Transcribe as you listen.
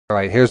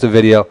Alright, here's the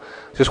video.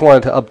 Just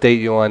wanted to update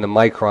you on the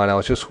Micron. I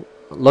was just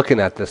looking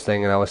at this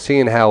thing and I was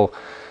seeing how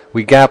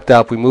we gapped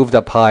up, we moved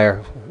up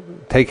higher,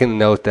 taking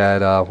note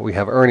that we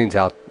have earnings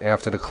out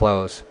after the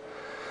close.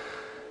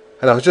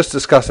 And I was just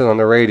discussing on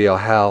the radio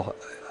how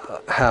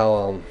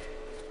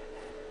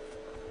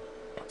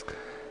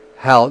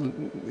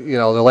you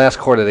know, the last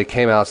quarter they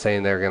came out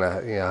saying they're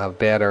gonna, you know, have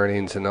bad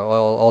earnings, and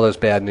all this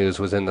bad news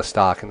was in the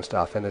stock and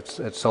stuff, and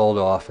it's sold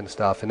off and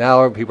stuff. And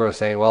now people are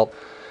saying, well,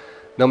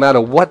 no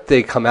matter what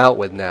they come out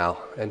with now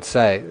and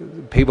say,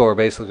 people are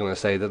basically going to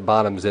say that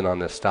bottom's in on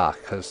this stock,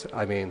 because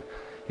I mean,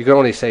 you can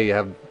only say you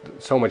have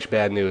so much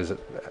bad news,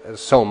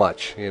 so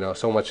much, you know,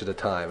 so much of the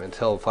time,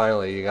 until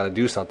finally you got to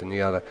do something. You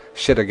got to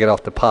shit or get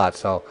off the pot.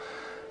 So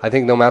I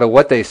think no matter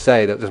what they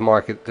say, that this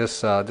market, this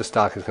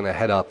stock is going to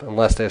head up,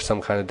 unless there's some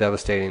kind of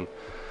devastating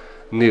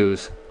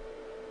news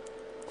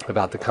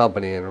about the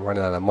company and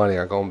running out of money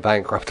or going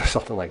bankrupt or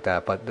something like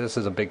that. But this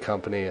is a big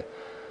company,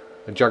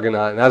 a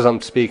juggernaut. And as I'm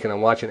speaking,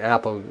 I'm watching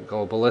Apple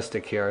go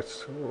ballistic here.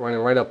 It's running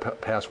right up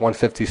past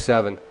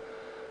 157.09.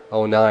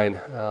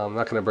 I'm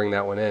not going to bring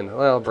that one in.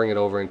 Well, I'll bring it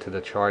over into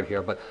the chart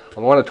here. But I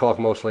want to talk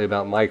mostly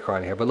about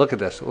Micron here. But look at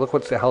this. Look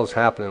what the hell is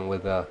happening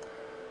with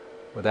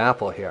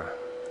Apple here.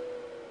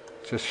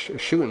 Just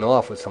shooting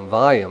off with some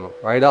volume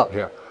right up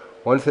here.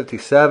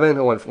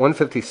 157,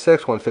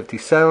 156,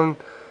 157.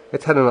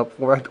 It's heading up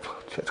right.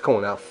 It's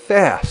going out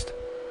fast.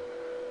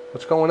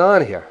 What's going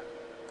on here?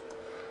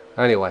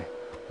 Anyway,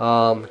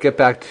 let's get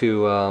back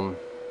to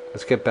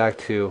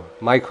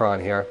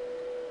Micron here.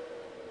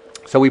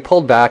 So we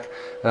pulled back,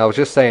 and I was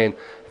just saying,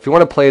 if you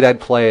want to play that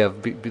play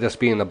of this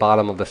being the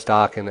bottom of the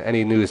stock, and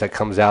any news that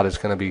comes out is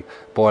going to be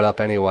bought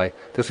up anyway,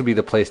 this would be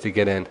the place to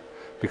get in.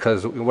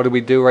 Because what do we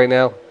do right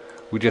now?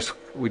 We just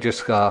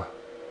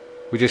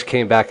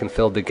came back and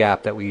filled the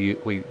gap that we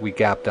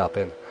gapped up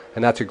in,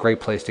 and that's a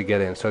great place to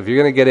get in. So if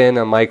you're going to get in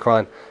on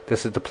Micron,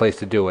 this is the place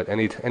to do it.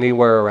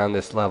 Anywhere around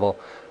this level.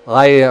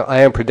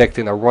 I am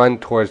predicting a run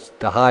towards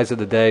the highs of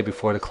the day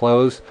before the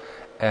close,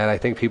 and I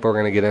think people are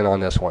going to get in on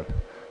this one.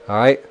 All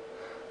right.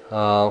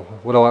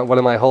 What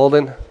am I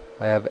holding?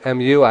 I have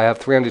MU. I have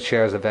 300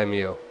 shares of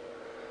MU.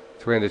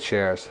 300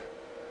 shares,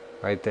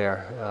 right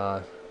there.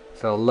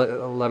 So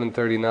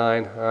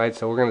 1139. All right.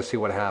 So we're going to see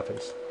what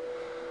happens.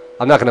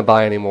 I'm not going to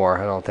buy any more,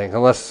 I don't think,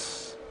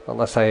 unless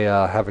I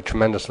have a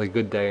tremendously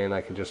good day and I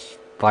can just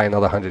buy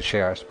another 100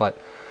 shares. But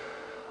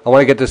I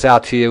want to get this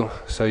out to you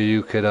so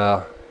you could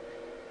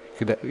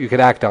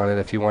act on it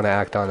if you want to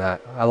act on that.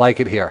 I like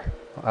it here.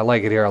 I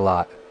like it here a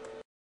lot.